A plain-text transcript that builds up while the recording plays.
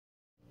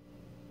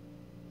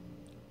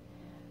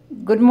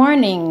Good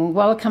morning.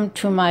 Welcome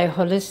to my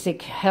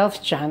Holistic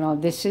Health channel.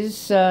 This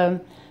is Joe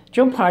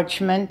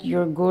Parchment,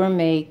 your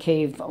gourmet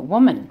cave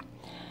woman.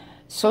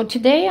 So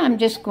today I'm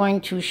just going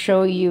to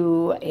show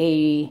you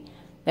a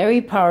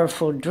very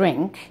powerful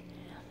drink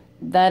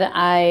that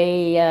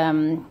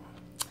I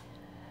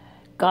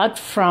got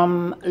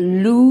from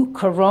Lou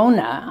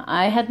Corona.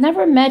 I had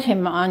never met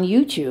him on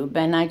YouTube,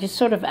 and I just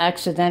sort of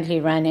accidentally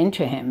ran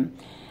into him.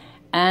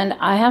 And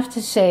I have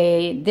to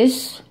say,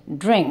 this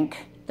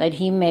drink that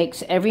he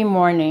makes every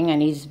morning,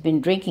 and he's been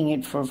drinking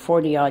it for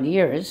 40-odd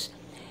years,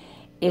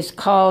 is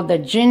called the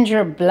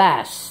Ginger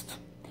Blast.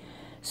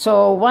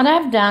 So what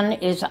I've done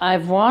is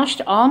I've washed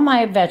all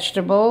my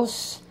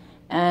vegetables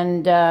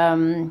and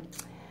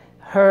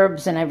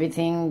herbs and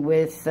everything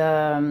with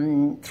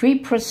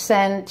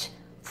 3%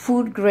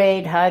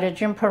 food-grade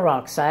hydrogen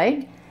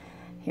peroxide.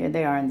 Here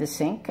they are in the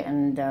sink,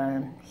 and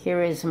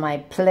here is my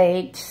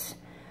plate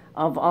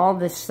of all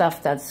the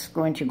stuff that's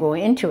going to go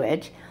into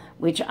it,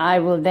 which I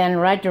will then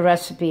write the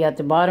recipe at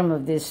the bottom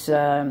of this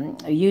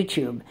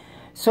YouTube.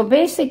 So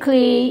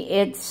basically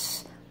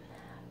it's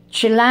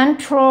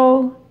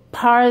cilantro,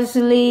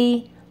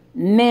 parsley,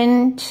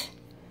 mint,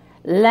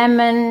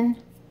 lemon,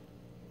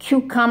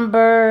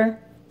 cucumber,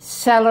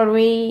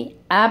 celery,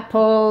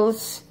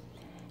 apples,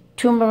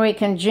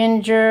 turmeric and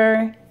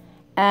ginger,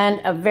 and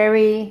a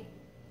very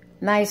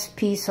nice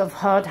piece of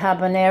hot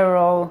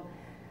habanero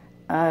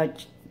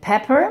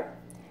pepper.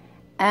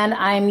 And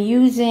I'm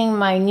using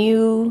my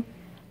new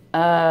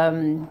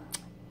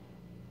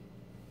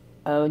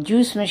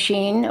juice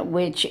machine,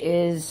 which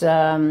is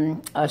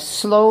a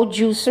slow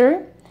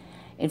juicer.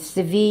 It's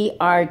the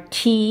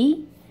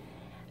VRT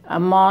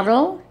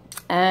model,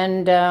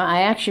 and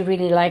I actually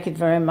really like it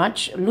very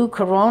much. Lou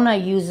Corona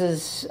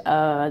uses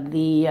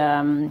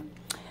the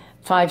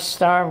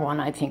 5-star one,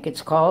 I think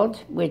it's called,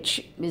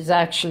 which is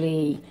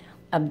actually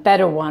a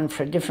better one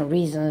for different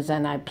reasons,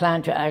 and I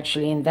plan to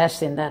actually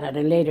invest in that at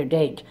a later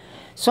date.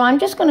 So I'm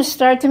just going to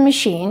start the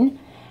machine,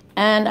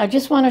 and I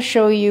just want to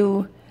show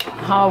you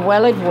how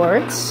well it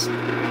works.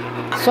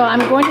 So I'm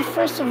going to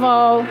first of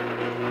all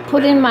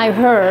put in my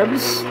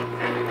herbs.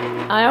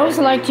 I always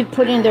like to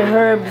put in the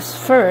herbs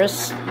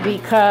first,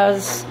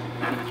 because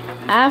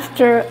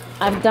after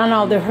I've done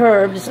all the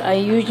herbs, I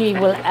usually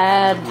will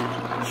add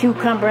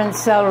cucumber and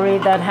celery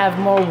that have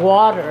more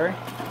water,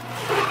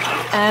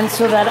 and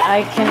so that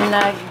I can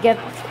get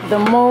the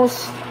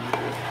most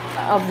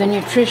of the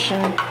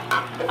nutrition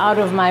out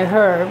of my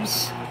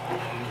herbs.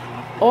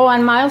 Oh,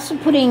 and I'm also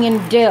putting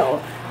in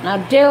dill. Now,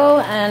 dill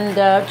and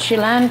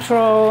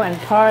cilantro and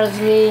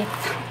parsley,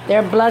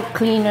 they're blood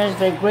cleaners.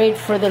 They're great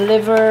for the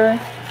liver,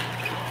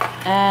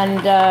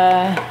 and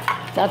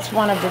that's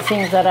one of the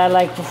things that I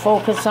like to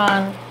focus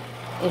on,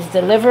 is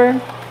the liver.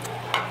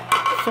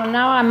 So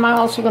now I'm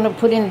also going to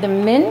put in the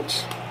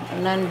mint.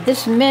 And then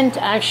this mint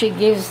actually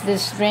gives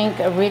this drink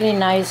a really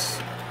nice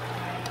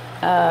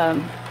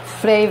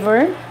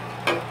flavor.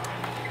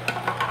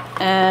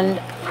 And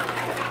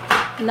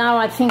now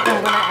I think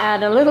I'm going to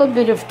add a little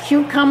bit of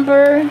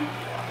cucumber,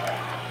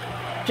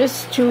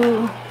 just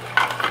to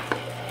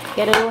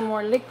get a little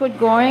more liquid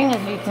going.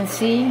 As you can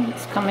see,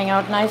 it's coming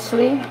out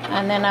nicely.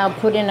 And then I'll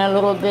put in a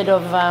little bit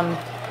of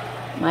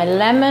my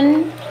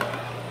lemon.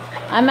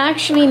 I'm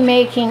actually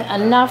making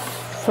enough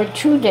for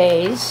 2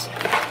 days,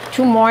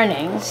 2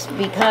 mornings,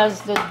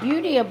 because the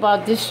beauty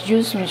about this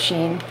juice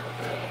machine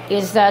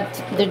is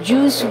that the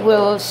juice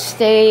will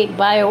stay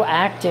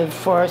bioactive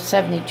for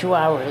 72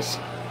 hours.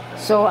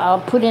 So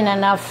I'll put in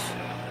enough.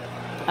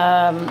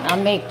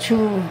 I'll make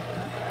two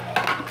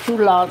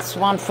lots,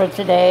 one for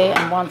today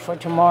and one for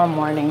tomorrow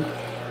morning.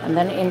 And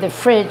then in the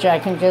fridge, I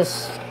can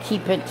just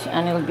keep it,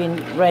 and it'll be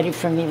ready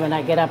for me when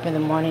I get up in the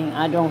morning.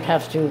 I don't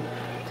have to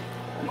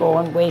go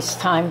and waste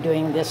time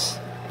doing this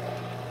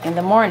in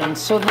the morning.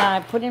 So now I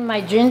put in my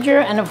ginger,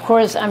 and of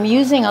course I'm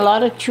using a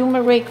lot of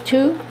turmeric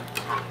too.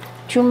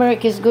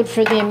 Turmeric is good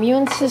for the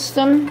immune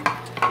system,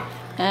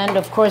 and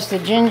of course the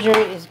ginger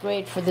is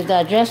great for the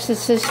digestive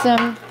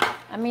system.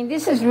 I mean,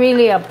 this is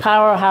really a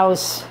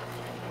powerhouse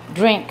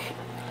drink.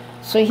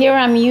 So here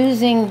I'm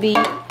using the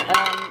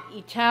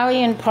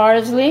Italian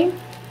parsley.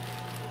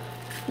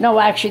 No,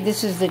 actually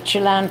this is the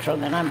cilantro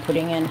that I'm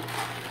putting in.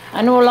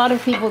 I know a lot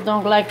of people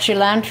don't like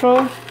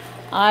cilantro.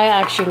 I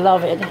actually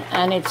love it,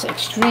 and it's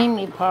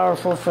extremely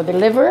powerful for the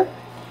liver.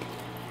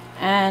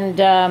 And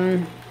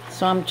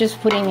so I'm just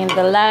putting in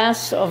the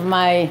last of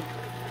my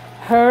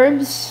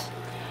herbs.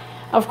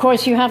 Of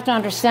course, you have to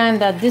understand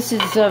that this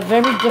is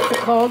very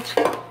difficult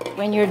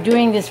when you're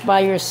doing this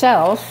by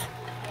yourself,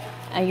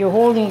 and you're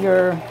holding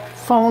your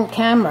phone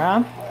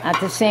camera at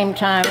the same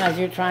time as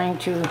you're trying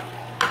to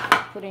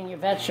put in your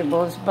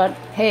vegetables. But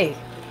hey,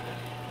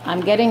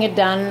 I'm getting it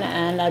done,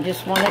 and I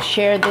just want to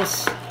share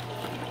this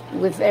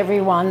with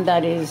everyone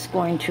that is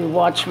going to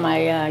watch my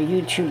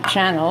YouTube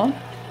channel.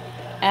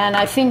 And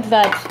I think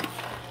that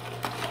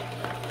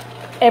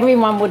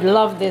everyone would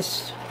love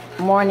this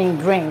morning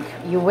drink.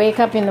 You wake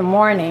up in the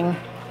morning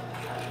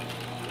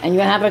and you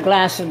have a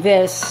glass of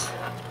this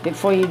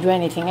before you do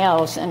anything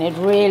else, and it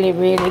really,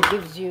 really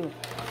gives you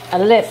a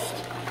lift.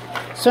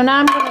 So now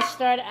I'm going to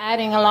start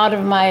adding a lot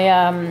of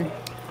my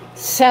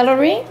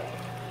celery.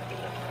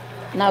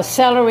 Now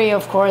celery,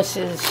 of course,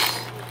 is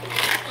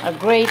a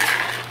great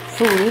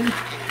food,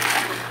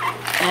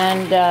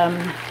 and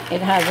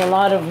it has a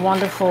lot of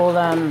wonderful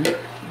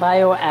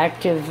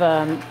bioactive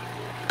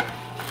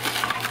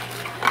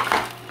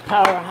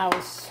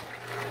powerhouse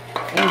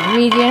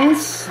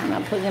ingredients. And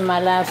I'll put in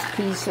my last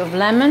piece of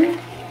lemon.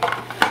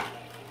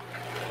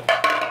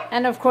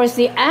 And of course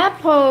the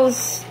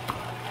apples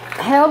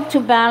help to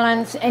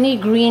balance any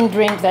green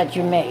drink that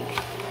you make.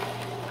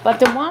 But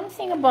the one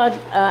thing about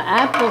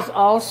apples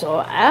also,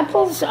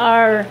 apples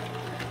are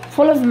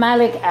full of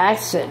malic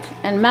acid.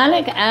 And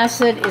malic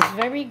acid is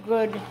very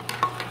good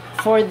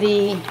for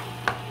the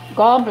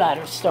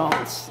gallbladder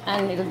stones.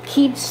 And it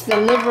keeps the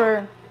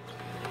liver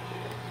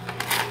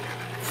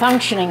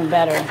functioning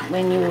better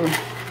when you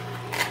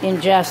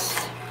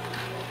ingest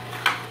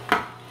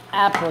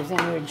apples in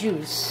your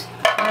juice.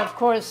 And of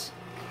course,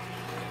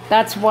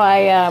 that's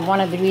why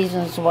one of the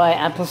reasons why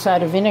apple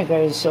cider vinegar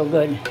is so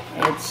good.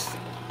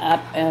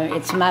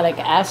 It's malic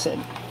acid.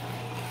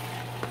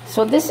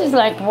 So this is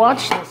like,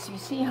 watch this. You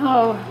see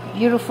how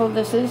beautiful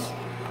this is?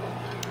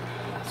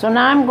 So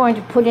now I'm going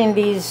to put in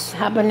these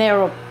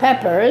habanero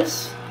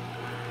peppers.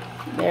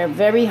 They're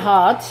very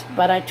hot,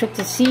 but I took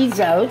the seeds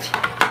out.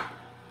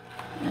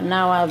 And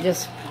now I'll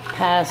just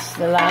pass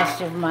the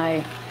last of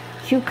my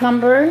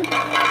cucumber.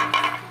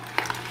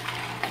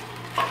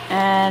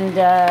 And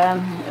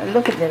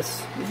look at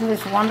this. Isn't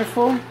this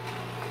wonderful?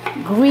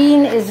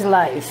 Green is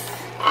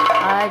life.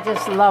 I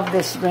just love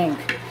this drink.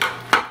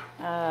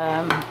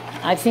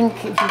 I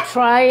think if you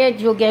try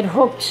it, you'll get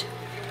hooked,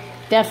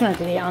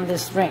 definitely, on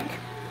this drink.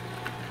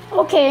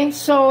 Okay,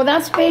 so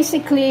that's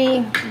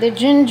basically the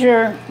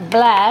ginger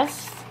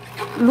blast,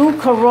 Lou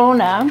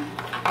Corona.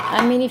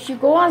 I mean, if you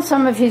go on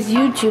some of his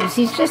YouTubes,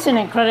 he's just an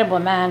incredible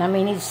man. I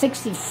mean, he's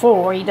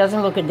 64. He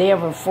doesn't look a day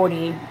over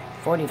 40,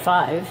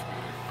 45.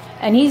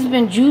 And he's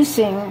been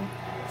juicing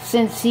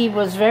since he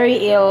was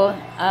very ill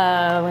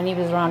when he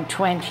was around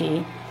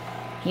 20.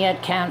 He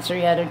had cancer,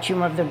 he had a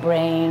tumor of the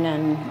brain,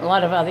 and a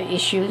lot of other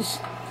issues.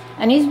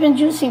 And he's been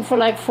juicing for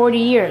like 40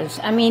 years.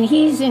 I mean,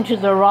 he's into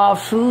the raw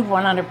food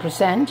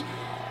 100%,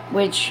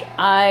 which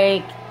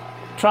I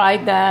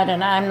tried that,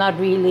 and I'm not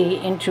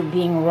really into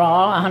being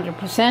raw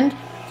 100%.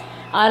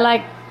 I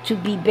like to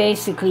be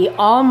basically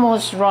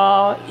almost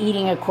raw,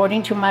 eating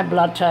according to my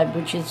blood type,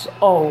 which is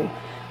O.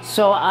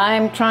 So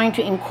I'm trying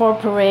to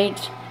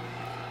incorporate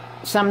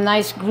some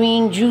nice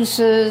green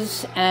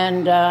juices,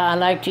 and I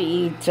like to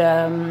eat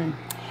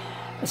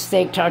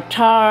steak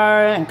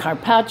tartare and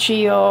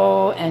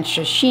carpaccio and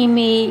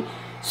sashimi.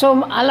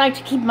 So I like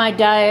to keep my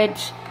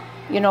diet,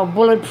 you know,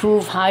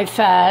 bulletproof, high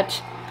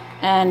fat,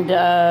 and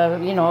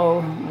you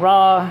know,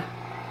 raw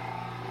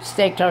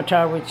steak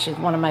tartare, which is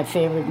one of my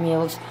favorite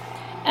meals,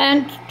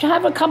 and to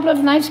have a couple of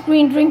nice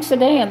green drinks a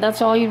day, and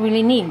that's all you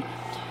really need.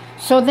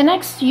 So the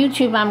next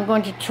YouTube, I'm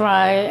going to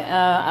try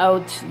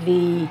out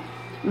the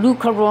Lou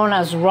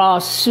Corona's raw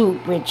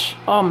soup, which,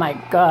 oh my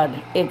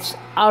God, it's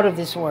out of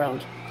this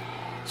world.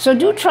 So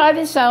do try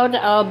this out.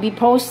 I'll be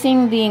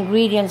posting the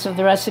ingredients of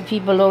the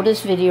recipe below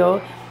this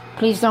video.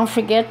 Please don't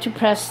forget to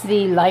press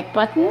the like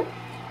button,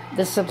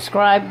 the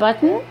subscribe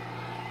button,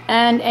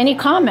 and any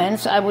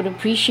comments I would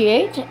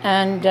appreciate,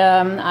 and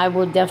I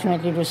will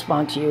definitely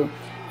respond to you.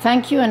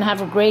 Thank you and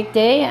have a great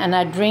day, and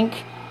I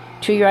drink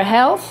to your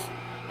health.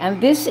 And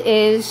this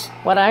is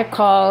what I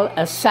call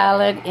a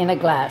salad in a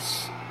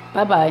glass.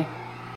 Bye-bye.